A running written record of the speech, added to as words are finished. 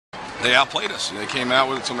they outplayed us. They came out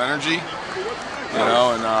with some energy,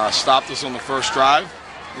 and stopped us on the first drive.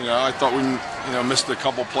 I thought we, missed a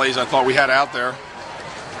couple plays I thought we had out there,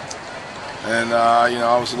 and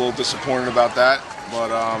I was a little disappointed about that. But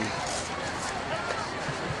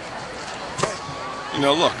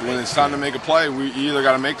look, when it's time to make a play, you either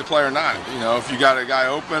got to make the play or not. If you got a guy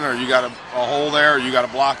open, or you got a hole there, or you got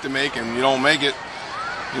a block to make, and you don't make it,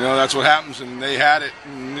 that's what happens. And they had it.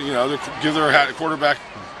 And, give their quarterback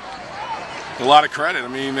a lot of credit. I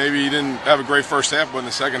mean, maybe he didn't have a great first half, but in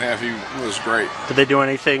the second half he was great. Did they do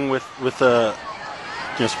anything with the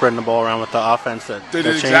spreading the ball around with the offense that they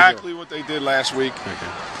did exactly what they did last week? Okay.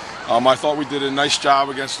 I thought we did a nice job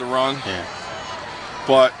against the run. Yeah.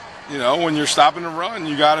 But when you're stopping the run,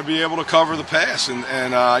 you got to be able to cover the pass. And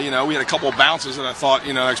we had a couple of bounces that I thought,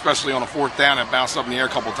 especially on a fourth down, it bounced up in the air a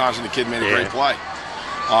couple of times, and the kid made a great play.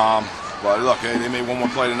 But look, they made one more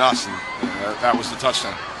play than us, and that was the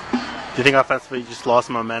touchdown. Do you think offensively you just lost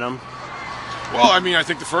momentum? Well, I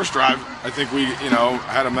think the first drive, we,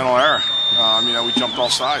 had a mental error. We jumped all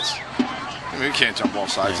sides. We can't jump all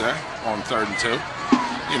sides there on 3rd and 2.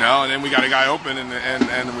 And then we got a guy open, and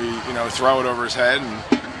we, throw it over his head, and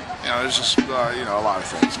there's just a lot of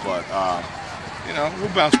things. But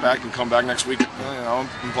we'll bounce back and come back next week, and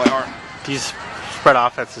play hard. These spread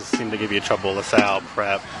offenses seem to give you trouble. LaSalle,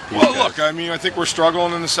 Prep. Well, look, I think we're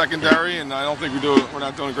struggling in the secondary, and I don't think we're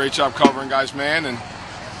not doing a great job covering guys man, and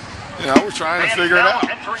we're trying to figure it out.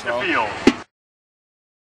 Entering the field.